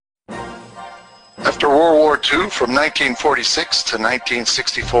After World War II, from 1946 to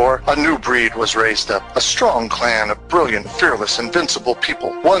 1964, a new breed was raised up. A strong clan of brilliant, fearless, invincible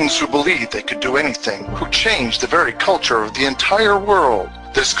people. Ones who believed they could do anything, who changed the very culture of the entire world.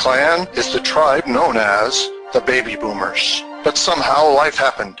 This clan is the tribe known as the Baby Boomers. But somehow life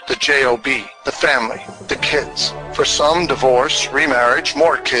happened. The J-O-B, the family, the kids. For some, divorce, remarriage,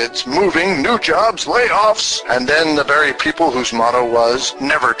 more kids, moving, new jobs, layoffs. And then the very people whose motto was,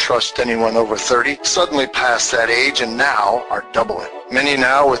 never trust anyone over 30, suddenly passed that age and now are double it. Many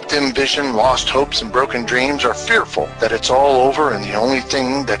now with dim vision, lost hopes, and broken dreams are fearful that it's all over and the only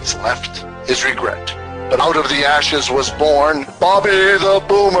thing that's left is regret. But out of the ashes was born Bobby the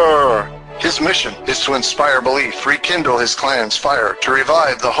Boomer. His mission is to inspire belief, rekindle his clan's fire, to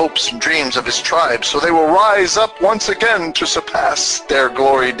revive the hopes and dreams of his tribe so they will rise up once again to surpass their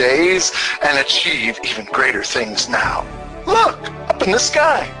glory days and achieve even greater things now. Look, up in the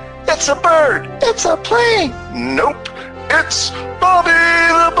sky. It's a bird. It's a plane. Nope. It's Bobby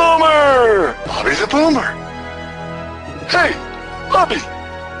the Boomer. Bobby the Boomer. Hey, Bobby.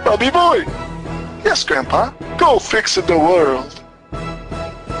 Bobby boy. Yes, Grandpa. Go fixing the world.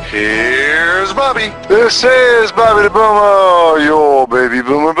 Here's Bobby. This is Bobby the Boomer, your baby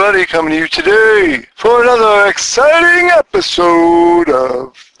boomer buddy, coming to you today for another exciting episode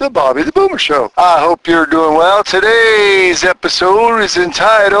of the Bobby the Boomer Show. I hope you're doing well. Today's episode is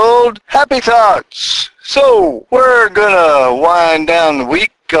entitled Happy Thoughts. So, we're gonna wind down the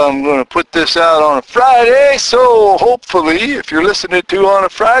week. I'm going to put this out on a Friday, so hopefully if you're listening to on a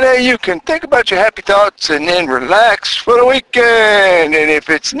Friday, you can think about your happy thoughts and then relax for the weekend. And if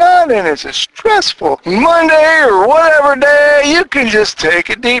it's not, and it's a stressful Monday or whatever day, you can just take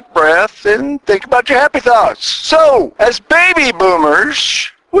a deep breath and think about your happy thoughts. So, as baby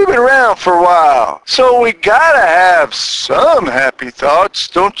boomers, we've been around for a while, so we gotta have some happy thoughts,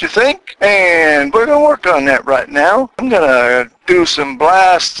 don't you think? And we're gonna work on that right now. I'm gonna do some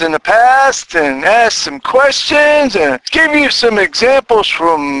blasts in the past and ask some questions and give you some examples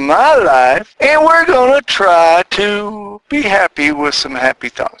from my life, and we're gonna try to be happy with some happy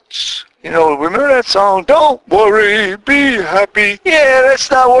thoughts. You know, remember that song, Don't Worry, Be Happy? Yeah, let's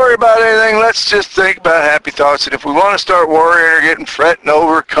not worry about anything. Let's just think about happy thoughts. And if we want to start worrying or getting fretting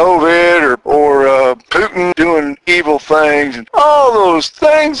over COVID or Putin doing evil things and all those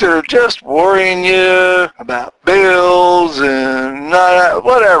things that are just worrying you about bills and not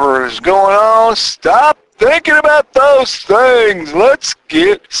whatever is going on, stop thinking about those things. Let's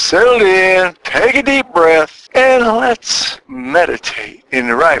get settled in, take a deep breath, and let's meditate in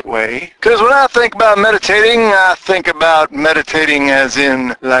the right way. Because when I think about meditating, I think about meditating as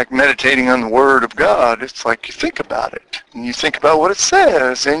in like meditating on the Word of God. It's like you think about it, and you think about what it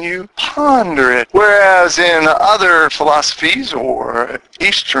says, and you ponder it. Whereas in other philosophies or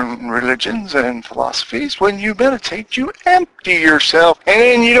Eastern religions and philosophies, when you meditate, you empty yourself, and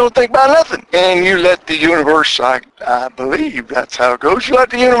then you don't think about nothing. And you let the universe, I believe that's how it goes, you let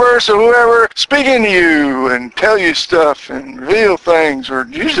the universe or whoever speak into you and tell you stuff and reveal things, or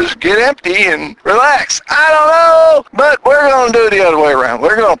you just get empty and relax. I don't know, but we're going to do it the other way around.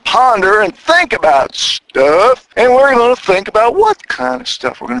 We're going to ponder and think about stuff, and we're going to think about what kind of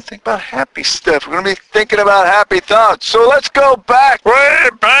stuff. We're going to think about happy stuff. We're going to be thinking about happy thoughts. So let's go back, way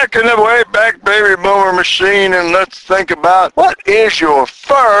back in the way back baby boomer machine, and let's think about what is your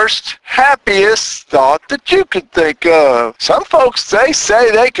first happiest thought that you could think of. Some folks, they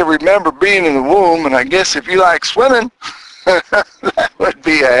say they can remember being in the womb, and I guess if you like swimming, that would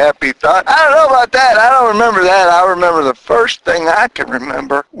be a happy thought. I don't know about that. I don't remember that. I remember the first thing I can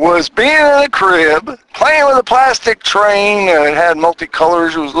remember was being in a crib, playing with a plastic train. It had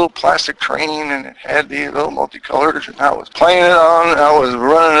multicolors. It was a little plastic train, and it had the little multicolors, and I was playing it on. I was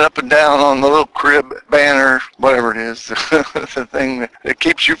running up and down on the little crib banner, whatever it is, the thing that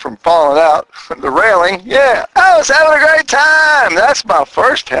keeps you from falling out, the railing. Yeah, I was having a great time. That's my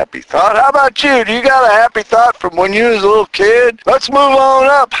first happy thought. How about you? Do you got a happy thought from when you was a little kid? Let's move on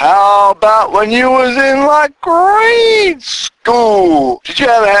up. How about when you was in like grade school? Did you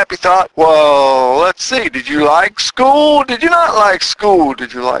have a happy thought? Well, let's see. Did you like school? Did you not like school?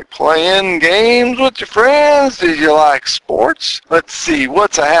 Did you like playing games with your friends? Did you like sports? Let's see.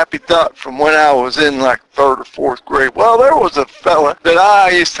 What's a happy thought from when I was in like third or fourth grade? Well, there was a fella that I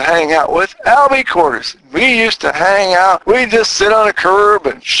used to hang out with, Albie Cordes. We used to hang out. We'd just sit on a curb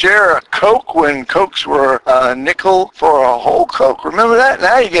and share a Coke when Cokes were a nickel for a whole Coke. Remember that?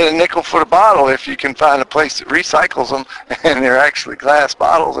 Now you get a nickel for the bottle if you can find a place that recycles them. and they're actually glass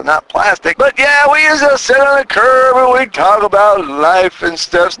bottles and not plastic. But yeah, we used to sit on the curb and we'd talk about life and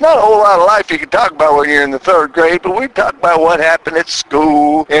stuff. It's not a whole lot of life you can talk about when you're in the 3rd grade, but we'd talk about what happened at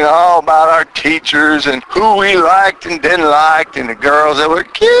school and all about our teachers and who we liked and didn't like and the girls that were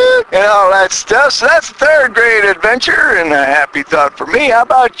cute and all that stuff. So that's a 3rd grade adventure and a happy thought for me. How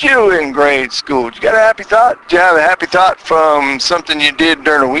about you in grade school? Did you got a happy thought? Did you have a happy thought from something you did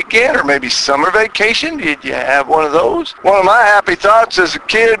during a weekend or maybe summer vacation? Did you have one of those? One of my happy thoughts as a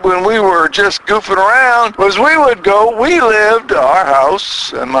kid when we were just goofing around was we lived, our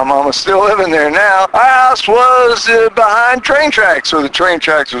house, and my mama's still living there now, our house was behind train tracks. So the train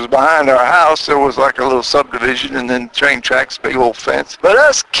tracks was behind our house. There was like a little subdivision and then train tracks, big old fence. But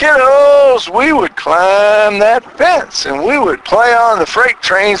us kiddos, we would climb that fence and we would play on the freight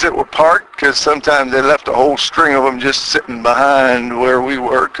trains that were parked because sometimes they left a whole string of them just sitting behind where we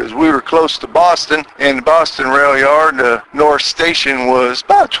were because we were close to Boston, and the Boston Rail Yard, the North Station, was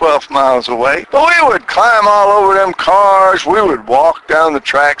about 12 miles away. But we would climb all over them cars. We would walk down the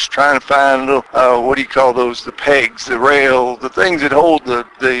tracks trying to find little, what do you call those, the pegs, the rail, the things that hold the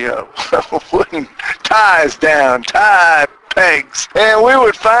wooden ties down, tie pegs. And we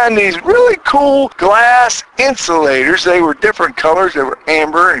would find these really cool glass insulators. They were different colors. They were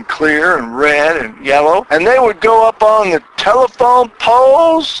amber and clear and red and yellow. And they would go up on the telephone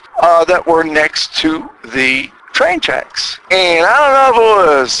poles that were next to the train tracks. And I don't know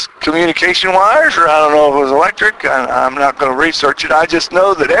if it was communication wires or I don't know if it was electric. I'm not going to research it. I just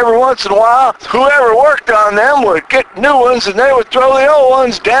know that every once in a while, whoever worked on them would get new ones and they would throw the old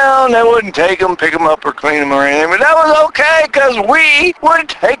ones down. They wouldn't take them, pick them up, or clean them or anything. But that was okay because we would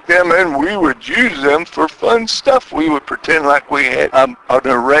take them and we would use them for fun stuff. We would pretend like we had an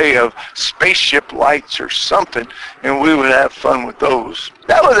array of spaceship lights or something, and we would have fun with those.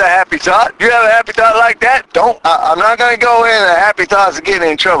 That was a happy thought. You have a happy thought like that? I'm not going to go into happy thoughts of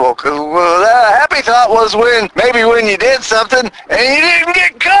getting in trouble, because that happy thought was when you did something and you didn't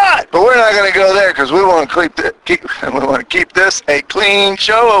get caught. But we're not going to go there because we want to keep this a clean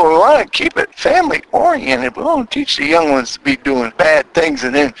show. We want to keep it family oriented. We want to teach the young ones to be doing bad things,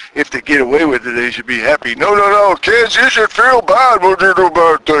 and then if they get away with it, they should be happy. No, kids, you should feel bad when you do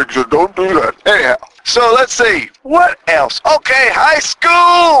bad things, so don't do that. Anyhow. So let's see, what else? Okay, high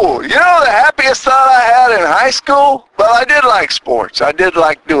school. You know the happiest thought I had in high school? Well, I did like sports. I did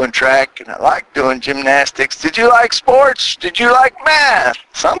like doing track, and I liked doing gymnastics. Did you like sports? Did you like math?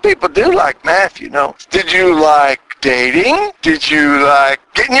 Some people do like math, you know. Did you like dating? Did you like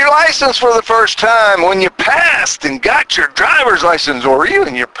getting your license for the first time when you passed and got your driver's license or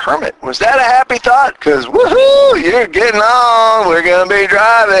even your permit? Was that a happy thought? Because, woohoo, you're getting on. We're going to be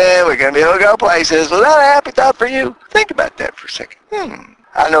driving. We're going to be able to go places. Was that a happy thought for you? Think about that for a second.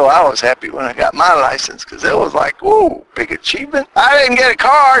 I know I was happy when I got my license because it was like, ooh, big achievement. I didn't get a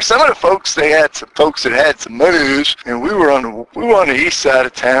car. Some of the folks, they had some folks that had some money, and we were on the east side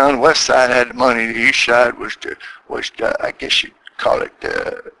of town. West side had the money. The east side was I guess you'd call it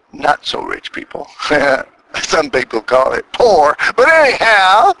not so rich people. Some people call it poor. But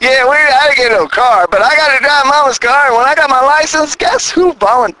anyhow, yeah, I didn't get no car, but I got to drive Mama's car, and when I got my license, guess who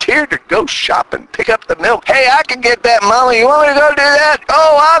volunteered to go shopping, pick up the milk? Hey, I can get that, Mama. You want me to go do that?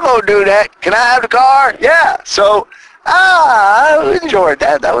 Oh, I'll go do that. Can I have the car? Yeah. So I enjoyed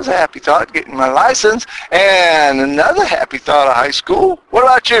that. That was a happy thought, getting my license. And another happy thought of high school. What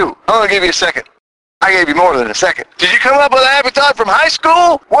about you? I'm going to give you a second. I gave you more than a second. Did you come up with a happy thought from high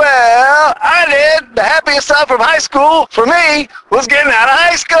school? Well, I did. The happiest thought from high school for me was getting out of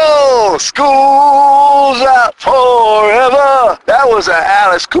high school. School's out forever. That was an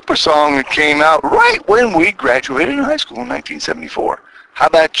Alice Cooper song that came out right when we graduated in high school in 1974. How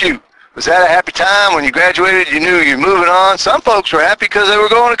about you? Was that a happy time when you graduated? You knew you were moving on? Some folks were happy because they were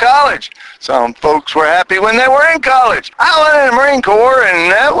going to college. Some folks were happy when they were in college. I went in the Marine Corps,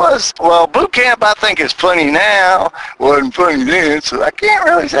 and that was, well, boot camp I think is funny now. Wasn't funny then, so I can't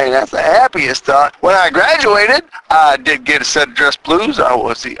really say that's the happiest thought. When I graduated, I did get a set of dress blues. I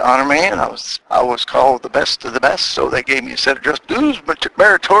was the honor man. I was called the best of the best, so they gave me a set of dress blues,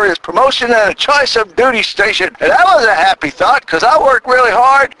 meritorious promotion, and a choice of duty station. And that was a happy thought because I worked really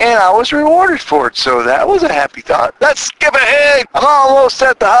hard, and I was rewarded for it, so that was a happy thought. Let's skip ahead. I'm almost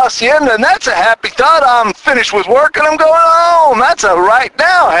at the hacienda, and that's a happy thought. I'm finished with work, and I'm going home. That's a right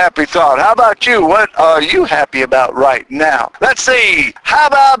now happy thought. How about you? What are you happy about right now? Let's see. How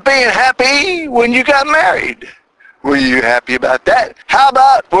about being happy when you got married? Were you happy about that? How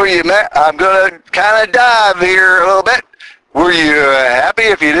about were you I'm going to kind of dive here a little bit. Were you happy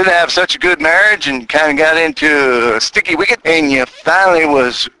if you didn't have such a good marriage and kind of got into a sticky wicket and you finally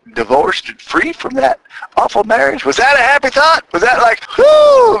was divorced and free from that awful marriage? Was that a happy thought? Was that like,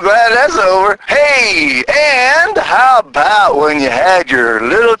 whoo, glad that's over? Hey, and how about when you had your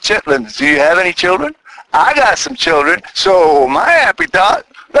little chitlins? Do you have any children? I got some children, so my happy thought,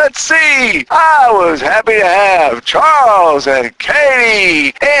 let's see, I was happy to have Charles and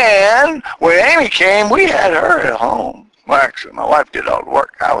Katie, and when Amy came, we had her at home. Well, actually, my wife did all the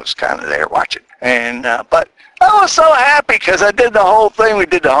work. I was kind of there watching. And but I was so happy because I did the whole thing. We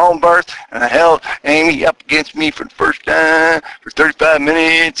did the home birth, and I held Amy up against me for the first time for 35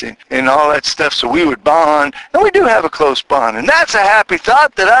 minutes and all that stuff so we would bond. And we do have a close bond. And that's a happy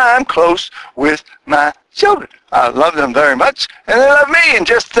thought that I'm close with my children. I love them very much, and they love me, and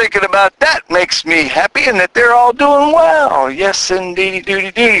just thinking about that makes me happy, and that they're all doing well. Yes, indeedy,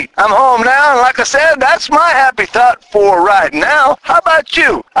 doody, doody. I'm home now, and like I said, that's my happy thought for right now. How about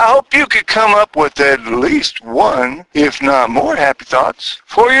you? I hope you could come up with at least one, if not more, happy thoughts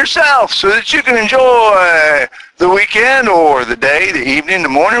for yourself, so that you can enjoy the weekend or the day, the evening, the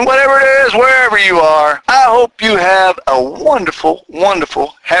morning, whatever it is, wherever you are. I hope you have a wonderful,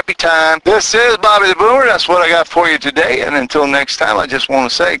 wonderful, happy time. This is Bobby the Boomer. That's what I got for you today. And until next time, I just want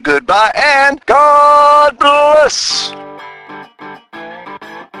to say goodbye and God bless.